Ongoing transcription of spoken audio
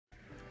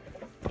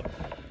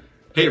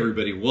Hey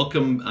everybody,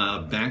 welcome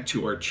back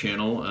to our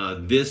channel.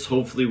 This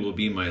hopefully will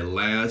be my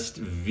last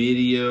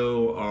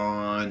video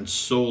on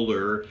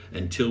solar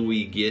until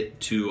we get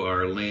to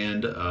our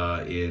land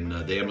in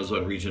the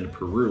Amazon region of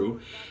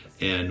Peru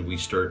and we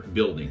start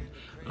building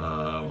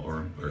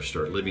or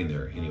start living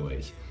there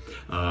anyways.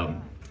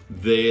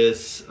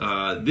 This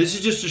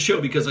is just a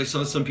show because I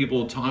saw some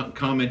people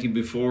commenting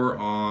before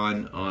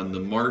on the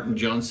Martin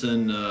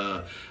Johnson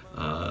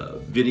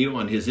video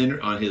on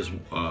his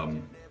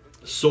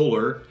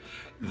solar,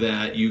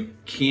 that you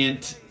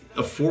can't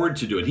afford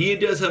to do it. He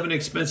does have an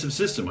expensive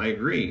system, I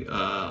agree.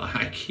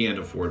 I can't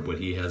afford what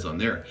he has on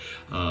there.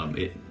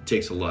 It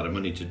takes a lot of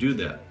money to do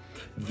that.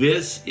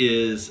 This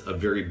is a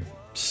very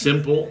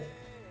simple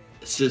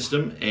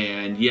system,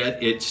 and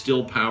yet it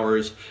still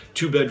powers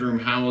 2-bedroom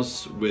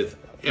house with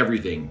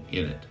everything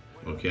in it.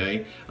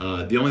 Okay,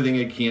 the only thing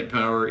it can't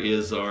power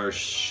is our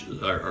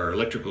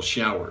electrical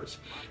showers,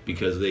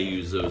 because they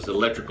use those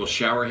electrical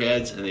shower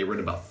heads and they run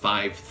about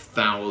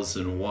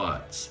 5,000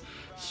 watts.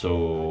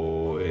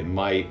 So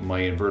my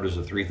inverter's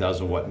a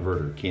 3,000 watt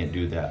inverter, can't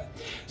do that.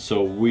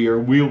 So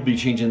we'll be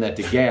changing that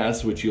to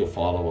gas, which you'll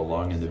follow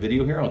along in the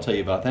video here. I'll tell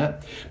you about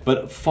that.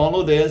 But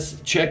follow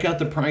this, check out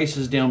the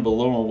prices down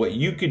below on what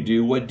you could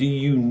do. What do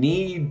you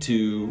need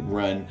to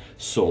run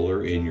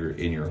solar in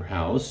your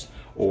house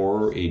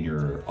or in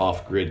your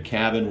off-grid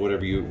cabin,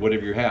 whatever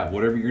you have,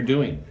 whatever you're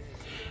doing.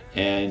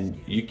 And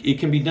it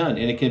can be done,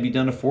 and it can be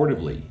done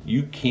affordably.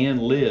 You can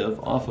live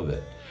off of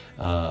it.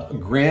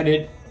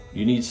 Granted,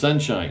 you need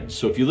sunshine.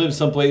 So if you live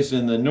someplace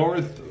in the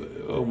north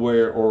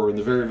or in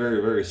the very, very,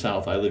 very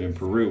south, I live in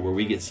Peru, where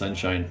we get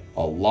sunshine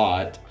a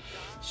lot.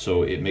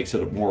 So it makes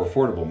it more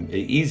affordable,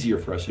 easier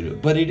for us to do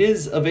it. But it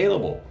is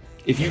available.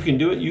 If you can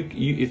do it,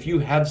 if you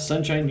have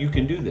sunshine, you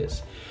can do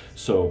this.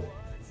 So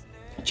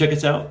check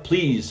us out.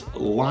 Please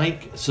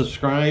like,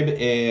 subscribe,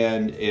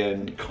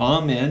 and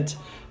comment.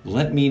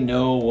 Let me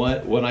know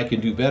what I can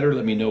do better.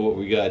 Let me know what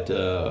we got,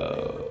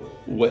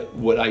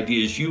 what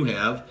ideas you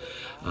have.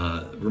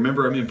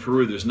 Remember, I'm in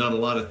Peru. There's not a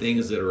lot of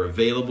things that are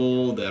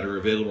available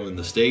in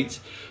the States.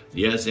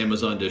 Yes,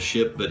 Amazon does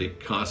ship, but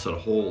it costs a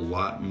whole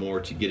lot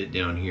more to get it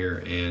down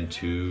here and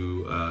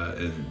to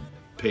and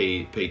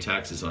pay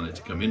taxes on it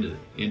to come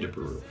into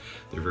Peru.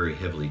 They're very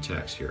heavily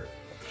taxed here.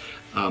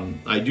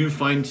 I do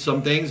find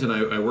some things, and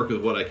I work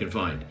with what I can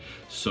find.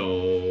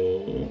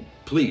 So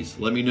please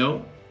let me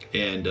know,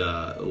 and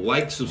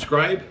like,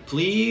 subscribe,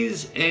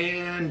 please,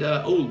 and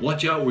oh,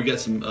 watch out, we got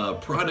some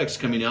products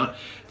coming out.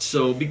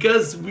 So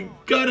because we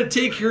gotta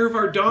take care of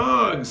our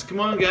dogs. Come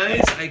on,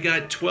 guys. I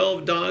got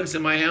 12 dogs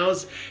in my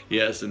house.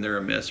 Yes, and they're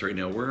a mess right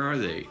now. Where are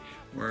they?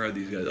 Where are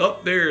these guys? Oh,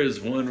 there's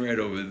one right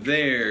over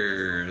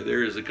there.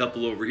 There's a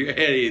couple over here.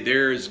 Hey,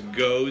 there's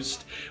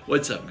Ghost.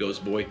 What's up,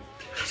 Ghost boy?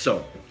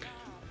 So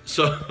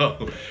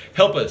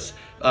help us,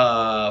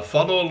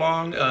 follow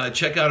along,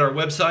 check out our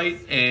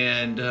website,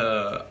 and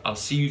I'll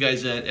see you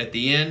guys at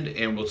the end,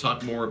 and we'll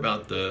talk more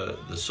about the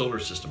solar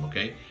system,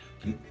 okay?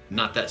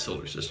 Not that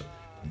solar system,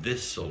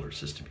 this solar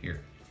system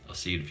here. I'll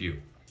see you in a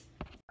few.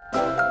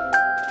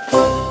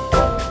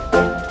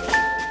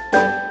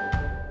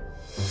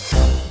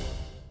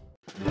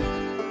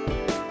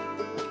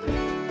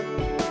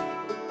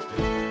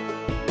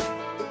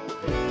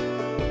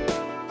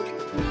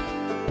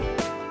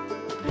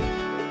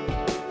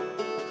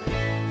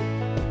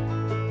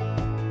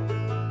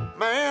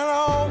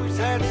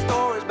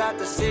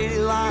 The city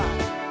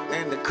life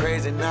and the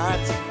crazy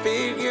nights.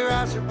 Figure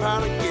I should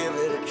probably give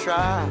it a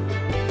try.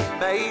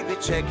 Maybe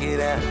check it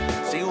out,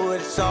 see what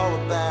it's all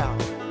about.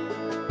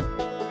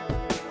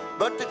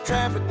 But the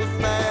traffic was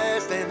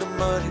fast and the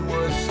money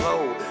was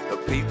slow. The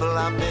people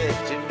I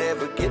met you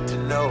never get to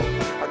know.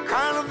 I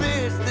kinda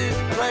miss this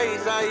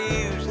place I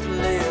used to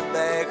live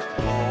back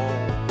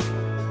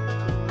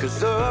home.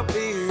 Cause up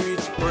here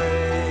it's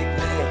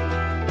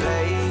breakneck,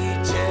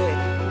 paycheck,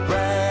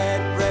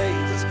 rat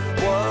race,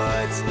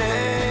 what's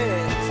next?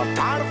 I'm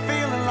tired of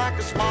feeling like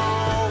a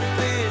small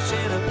fish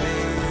in a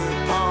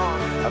big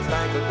pond. I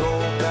think I'll go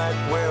back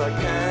where I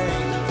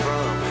came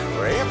from,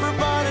 where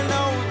everybody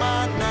knows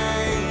my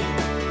name.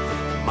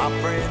 My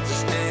friends are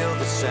still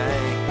the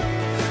same.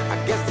 I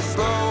guess the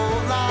slow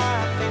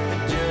life hit me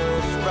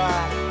just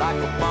right,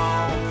 like a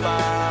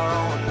bonfire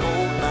on a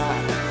cold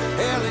night.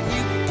 Hell, and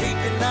you can keep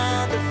your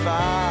 9 to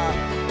 5,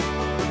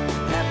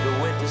 happy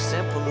with the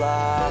simple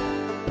life.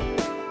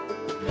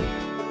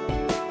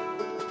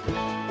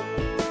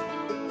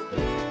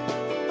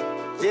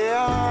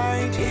 Yeah, I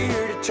ain't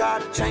here to try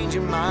to change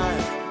your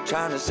mind,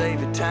 trying to save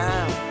your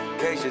time, in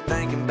case you're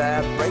thinking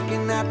about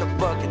breaking out the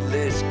bucket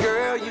list.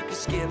 Girl, you can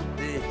skip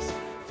this.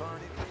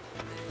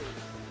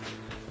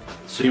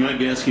 So you might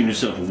be asking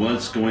yourself,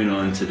 what's going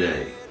on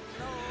today?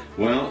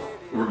 Well,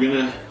 we're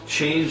gonna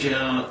change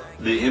out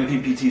the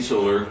MPPT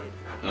solar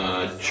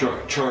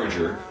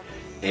charger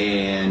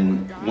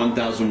and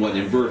 1,000 watt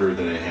inverter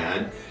that I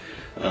had,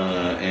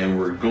 and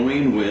we're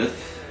going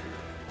with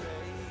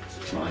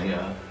my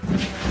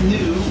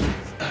new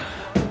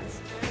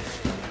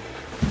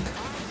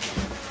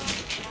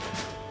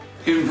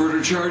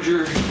inverter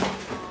charger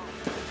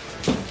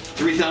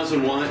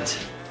 3,000 watt,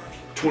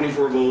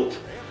 24 volt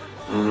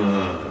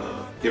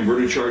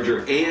inverter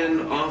charger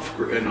and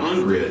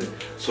on grid,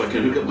 so I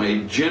can hook up my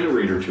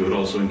generator to it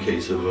also in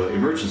case of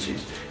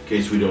emergencies, in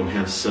case we don't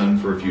have sun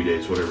for a few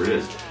days, whatever it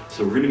is.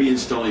 So we're going to be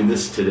installing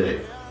this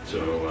today.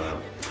 So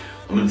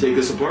I'm going to take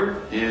this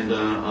apart and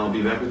I'll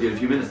be back with you in a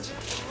few minutes.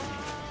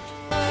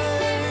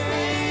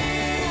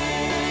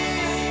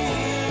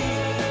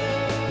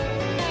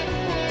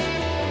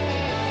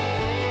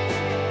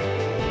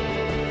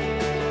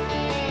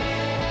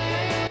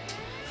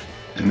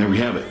 And there we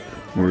have it.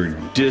 We're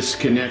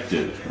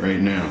disconnected right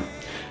now.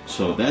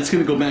 So that's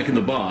going to go back in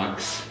the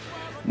box.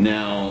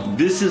 Now,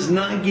 this is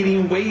not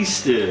getting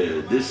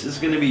wasted. This is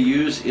going to be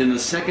used in the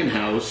second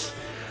house.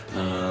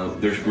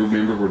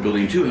 Remember, we're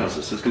building 2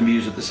 houses. So it's going to be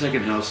used at the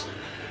second house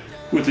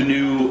with the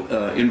new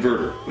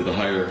inverter, with a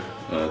higher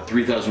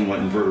 3,000 watt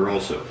inverter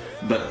also.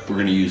 But we're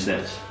going to use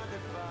this.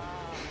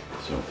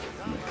 So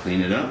I'm going to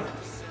clean it up,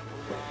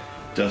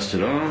 dust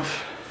it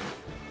off.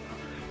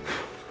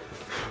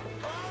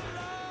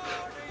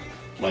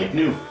 Like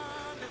new,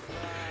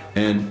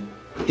 and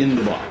in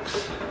the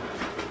box.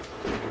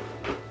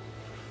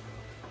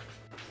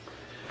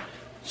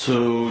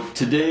 So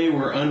today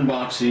we're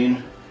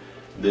unboxing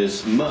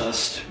this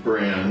Must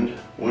brand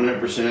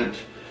 100%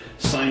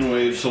 sine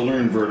wave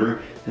solar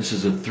inverter. This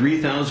is a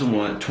 3,000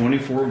 watt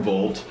 24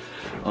 volt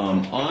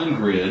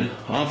on-grid,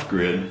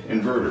 off-grid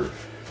inverter.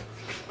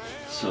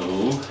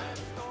 So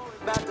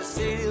about the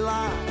city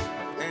life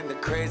and the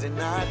crazy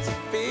nights,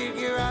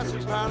 figure I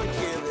should probably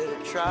give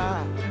it a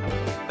try.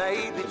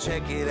 Maybe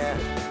check it out,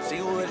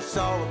 see what it's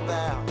all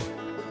about.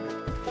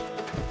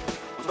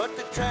 But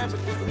the traffic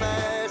was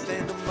fast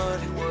and the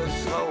money was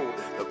slow.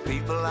 The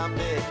people I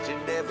met you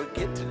never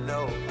get to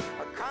know.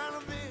 I kind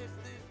of miss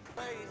this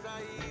place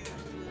I used to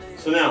live.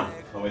 So now,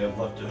 all we have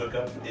left to hook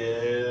up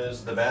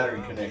is the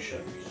battery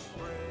connection.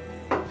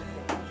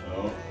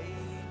 So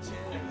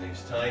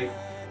everything's tight.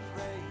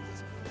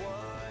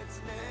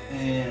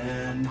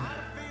 And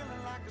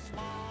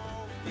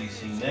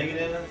DC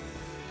negative.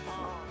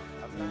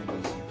 And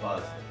DC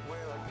positive.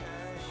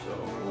 So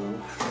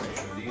make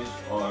sure these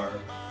are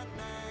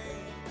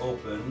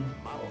open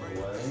all the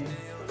way.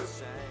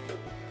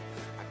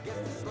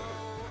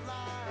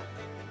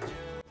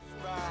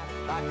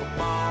 Like a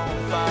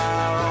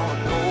bonfire on a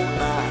cold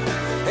night.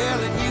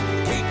 Hell, and you can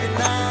keep your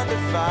 9 to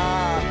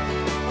 5.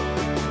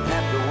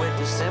 Happy with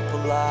the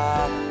simple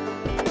life.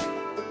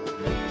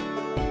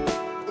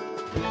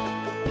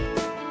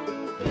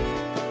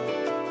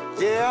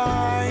 Yeah,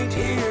 I ain't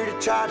here to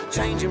try to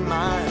change your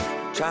mind.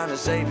 Trying to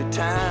save your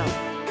time,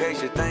 in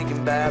case you're thinking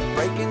about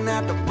breaking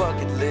out the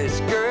bucket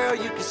list. Girl,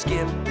 you can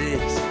skip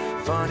this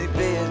funny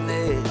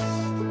business.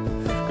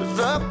 Cause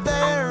up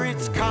there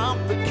it's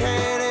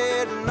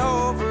complicated and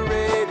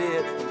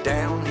overrated.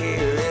 Down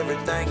here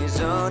everything is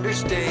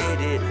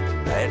understated.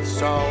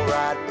 That's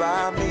alright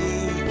by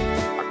me.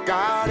 I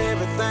got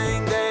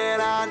everything that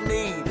I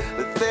need.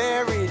 But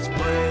there is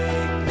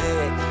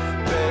breakneck,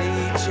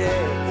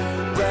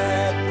 paycheck,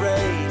 rat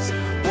race.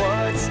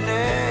 What's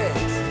next?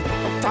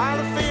 I'm tired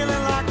of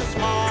feeling like a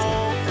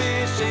small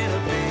fish in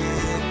a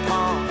big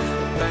pond.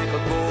 I think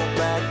I'll go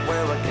back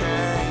where I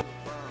came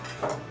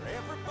from.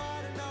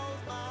 Everybody knows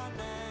my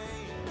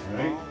name.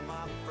 Right. All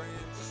my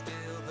friends are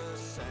still the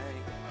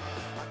same.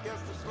 I guess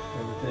the slow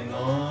Everything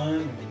on.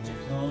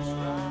 Everything's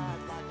on.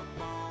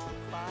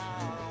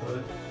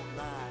 Put.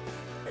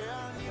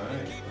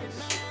 Alright.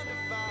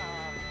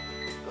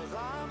 cause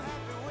I'm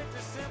happy with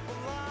the simple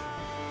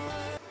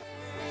life.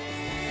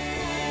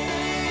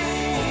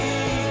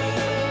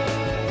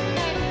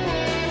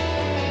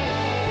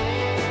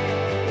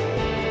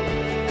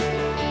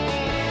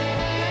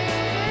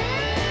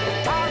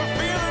 Tired of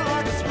feeling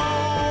like a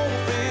small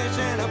fish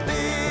in a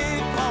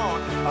big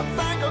pond. I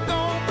think I'll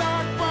go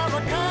back where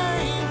I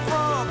came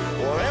from,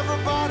 where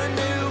everybody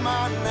knew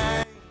my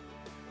name.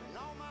 And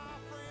all my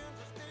friends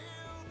are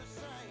still the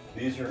same.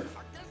 These are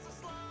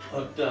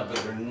hooked up, but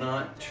they're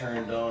not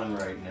turned on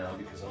right now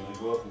because I'm going to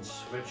go up and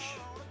switch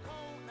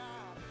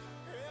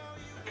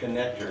a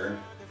connector.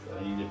 So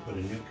I need to put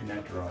a new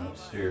connector on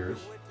upstairs.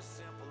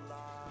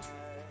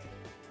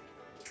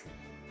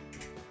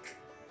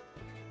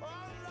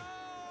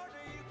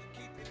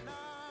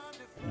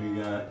 We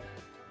got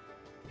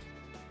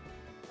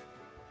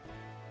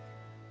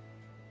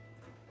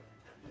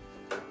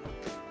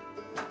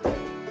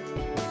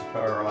this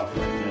power off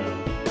right now.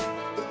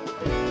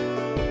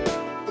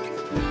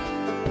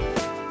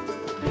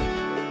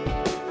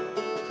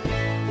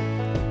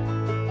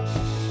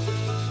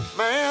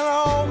 Man,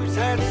 I always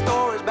had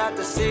stories about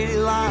the city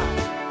life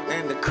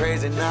and the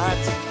crazy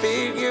nights.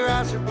 Figure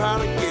I should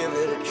probably give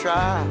it a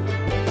try.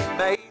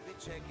 Maybe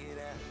check it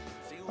out.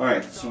 See what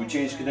Alright, so we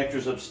changed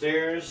connectors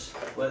upstairs.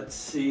 Let's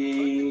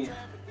see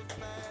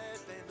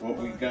what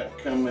we got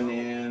coming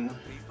in.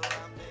 people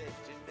I met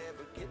you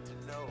never get to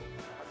know.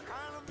 I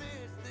kind of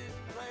miss this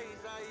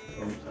place I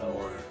From used to our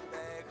live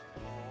back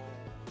home.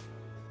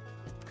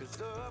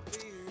 'Cause up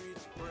here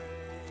it's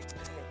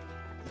breakneck,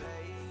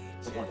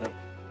 paycheck,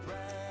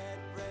 rat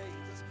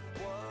race.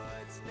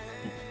 What's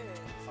next?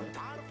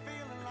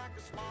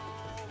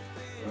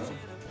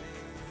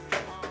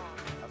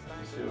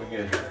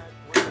 get here?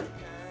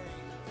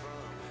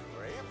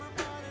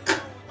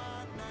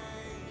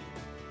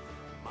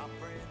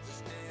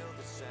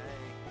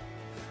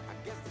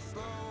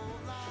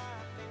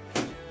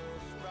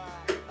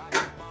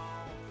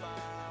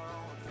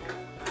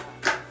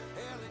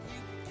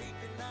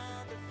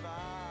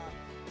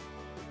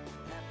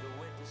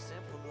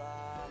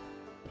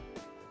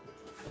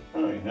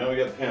 Alright, now we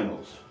got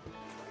panels.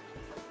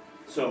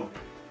 So,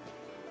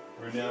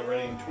 we're now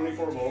running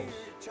 24 volts,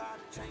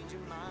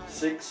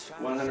 6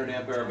 100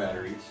 amp hour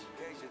batteries,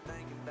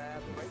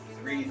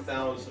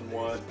 3,000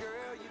 watt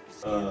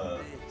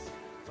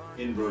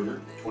inverter,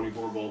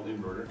 24 volt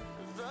inverter.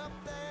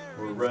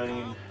 We're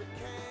running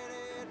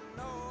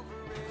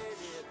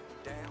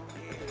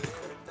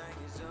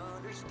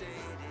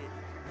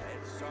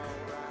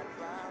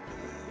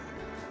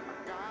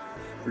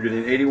We're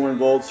getting 81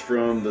 volts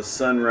from the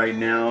sun right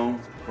now.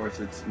 Of course,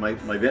 it's my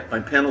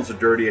panels are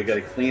dirty. I got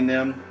to clean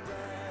them.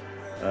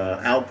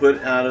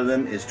 Output out of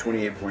them is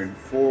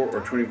 28.4 or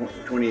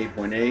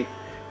 28.8.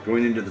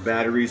 Going into the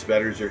batteries,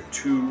 batteries are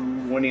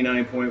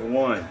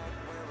 229.1.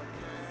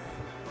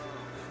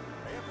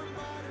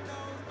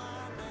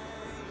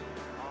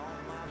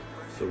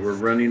 So we're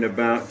running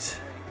about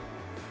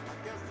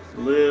a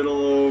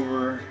little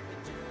over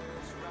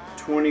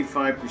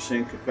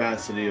 25%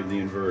 capacity of the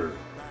inverter.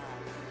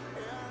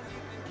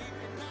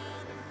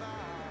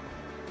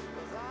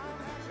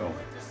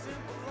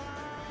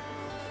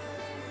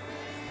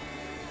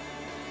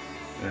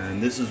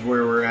 And this is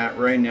where we're at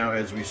right now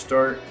as we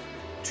start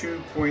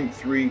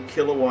 2.3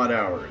 kilowatt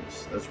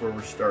hours. That's where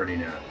we're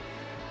starting at.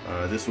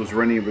 This was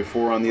running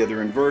before on the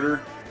other inverter,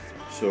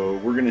 so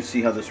we're going to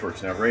see how this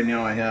works. Now right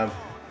now I have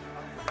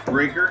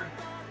breaker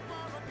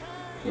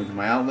with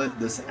my outlet.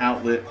 This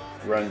outlet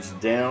runs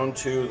down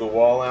to the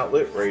wall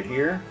outlet right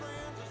here.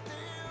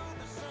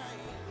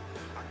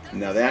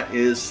 Now that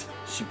is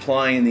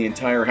supplying the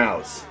entire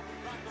house.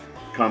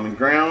 Common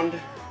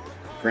ground,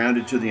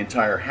 grounded to the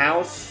entire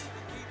house.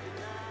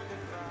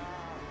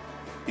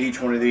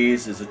 Each one of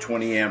these is a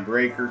 20 amp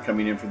breaker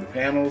coming in from the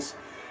panels.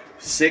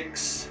 Two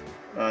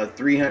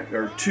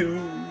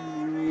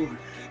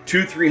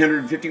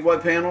 350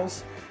 watt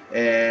panels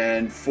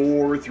and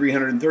 4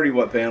 330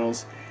 watt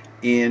panels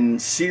in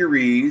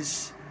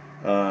series,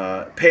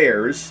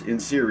 pairs in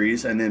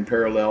series, and then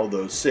parallel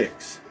those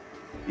 6,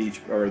 each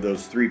or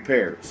those 3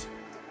 pairs.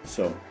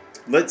 So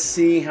let's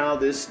see how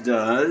this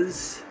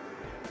does.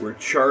 We're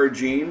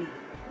charging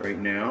right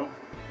now,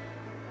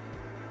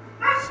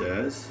 it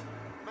says,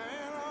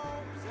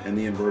 and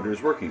the inverter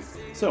is working.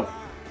 So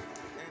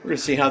we're going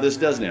to see how this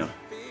does now,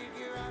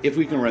 if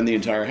we can run the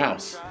entire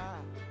house.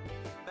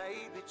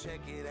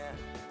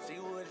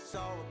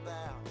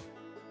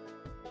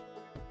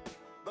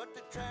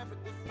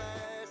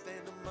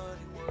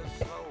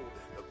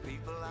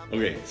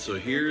 Okay, so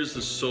here's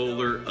the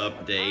solar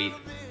update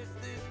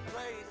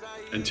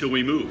until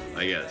we move,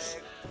 I guess.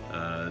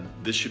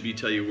 This should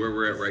tell you where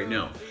we're at right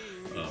now.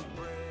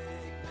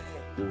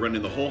 We're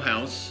running the whole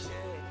house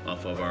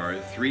off of our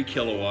 3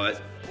 kilowatt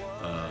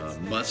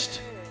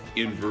must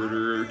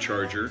inverter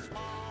charger.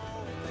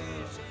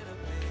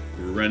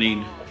 We're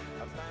running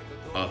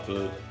off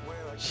of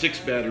 6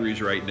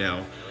 batteries right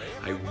now.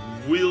 I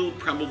will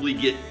probably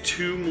get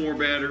 2 more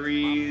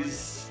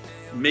batteries,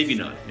 maybe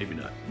not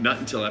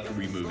until after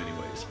we move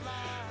anyways.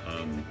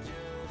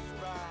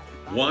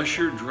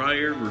 Washer,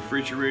 dryer,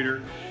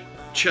 refrigerator,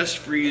 chest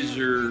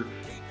freezer,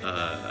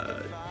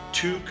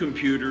 2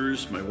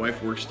 computers. My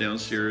wife works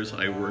downstairs,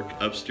 I work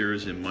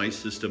upstairs in my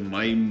system.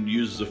 Mine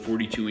uses a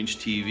 42-inch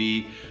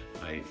TV.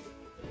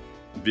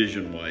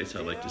 Vision-wise,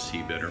 I like to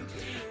see better.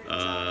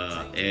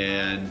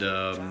 And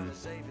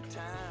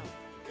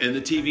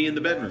the TV in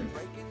the bedroom.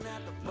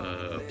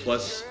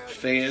 Plus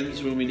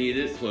fans when we need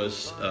it,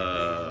 plus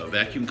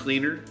vacuum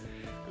cleaner.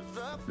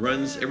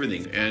 Runs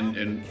everything.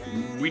 And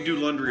we do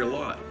laundry a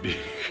lot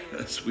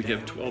because we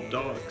have 12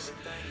 dogs.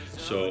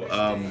 So,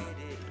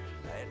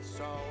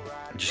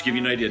 just give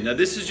you an idea. Now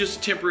this is just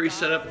a temporary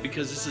setup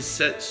because this is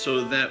set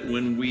so that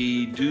when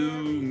we do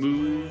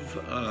move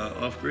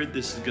off-grid,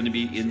 this is going to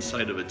be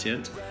inside of a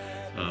tent.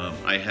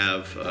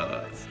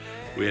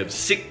 We have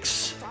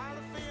 6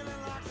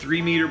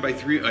 3 meter by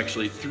 3,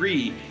 actually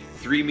 3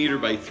 meter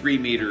by 3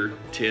 meter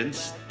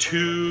tents,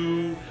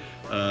 2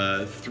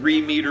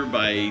 3 meter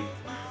by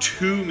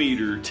 2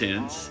 meter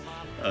tents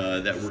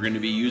that we're going to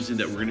be using,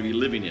 that we're going to be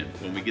living in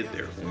when we get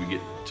there, when we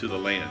get to the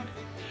land.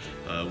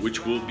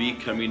 Which will be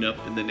coming up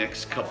in the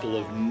next couple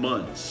of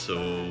months,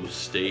 so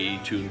stay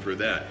tuned for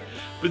that.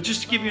 But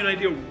just to give you an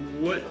idea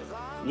what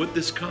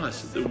this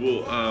costs,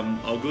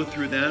 I'll go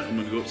through that. I'm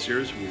going to go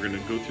upstairs. We're going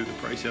to go through the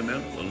price on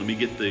that. Well, let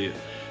me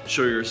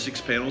show you our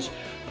 6 panels.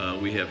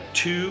 We have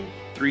 2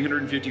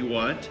 350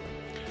 watt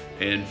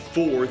and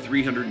 4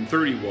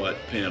 330 watt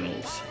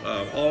panels,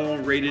 all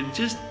rated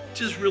just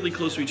really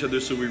close to each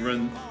other. So we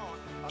run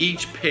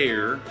each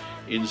pair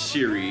in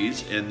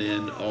series and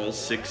then all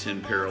 6 in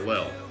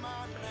parallel.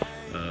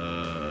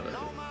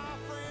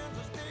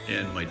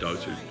 And my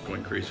dogs are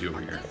going crazy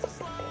over here.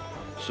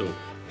 So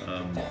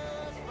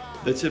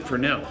that's it for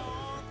now.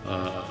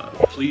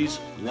 Please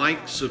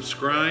like,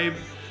 subscribe,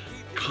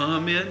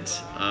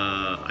 comment.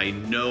 I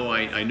know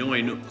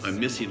I'm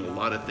missing a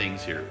lot of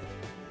things here.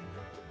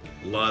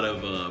 A lot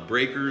of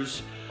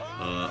breakers,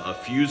 a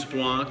fuse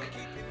block,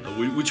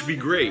 which would be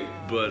great,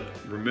 but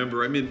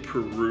remember, I'm in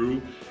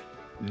Peru.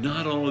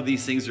 Not all of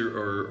these things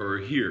are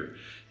here,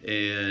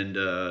 and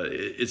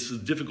it's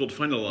difficult to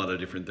find a lot of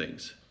different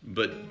things,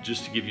 but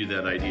just to give you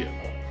that idea.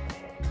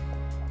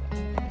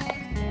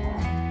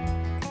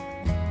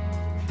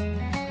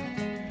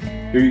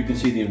 Here you can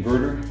see the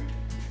inverter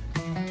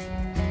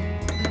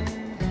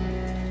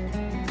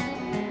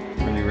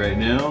running right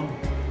now.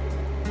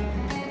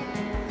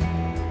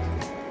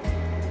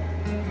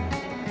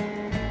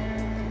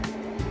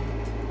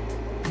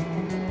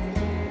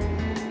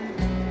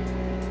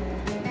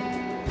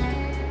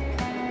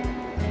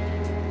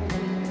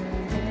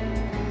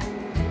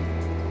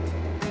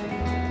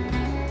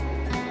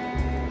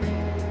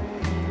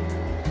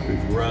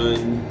 We've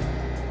run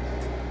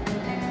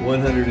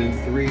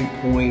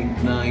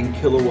 103.9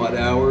 kilowatt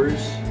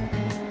hours.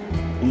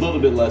 A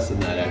little bit less than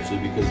that actually,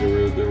 because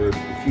there were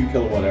a few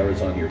kilowatt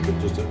hours on here, but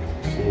just a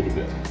little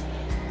bit.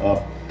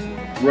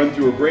 Run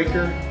through a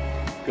breaker,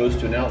 goes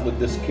to an outlet.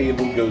 This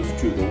cable goes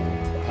to the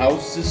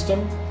house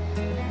system.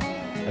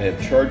 I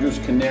have chargers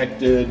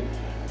connected.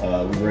 We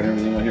run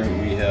everything on here.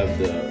 We have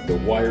the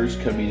wires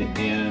coming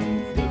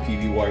in, the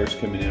PV wires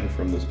coming in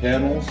from those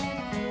panels.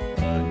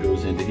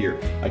 Goes into here.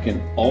 I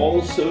can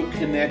also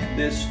connect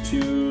this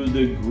to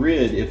the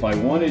grid if I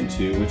wanted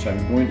to, which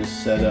I'm going to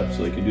set up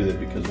so I can do that,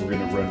 because we're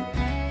going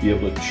to be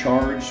able to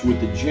charge with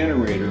the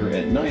generator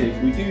at night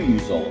if we do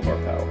use all of our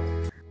power.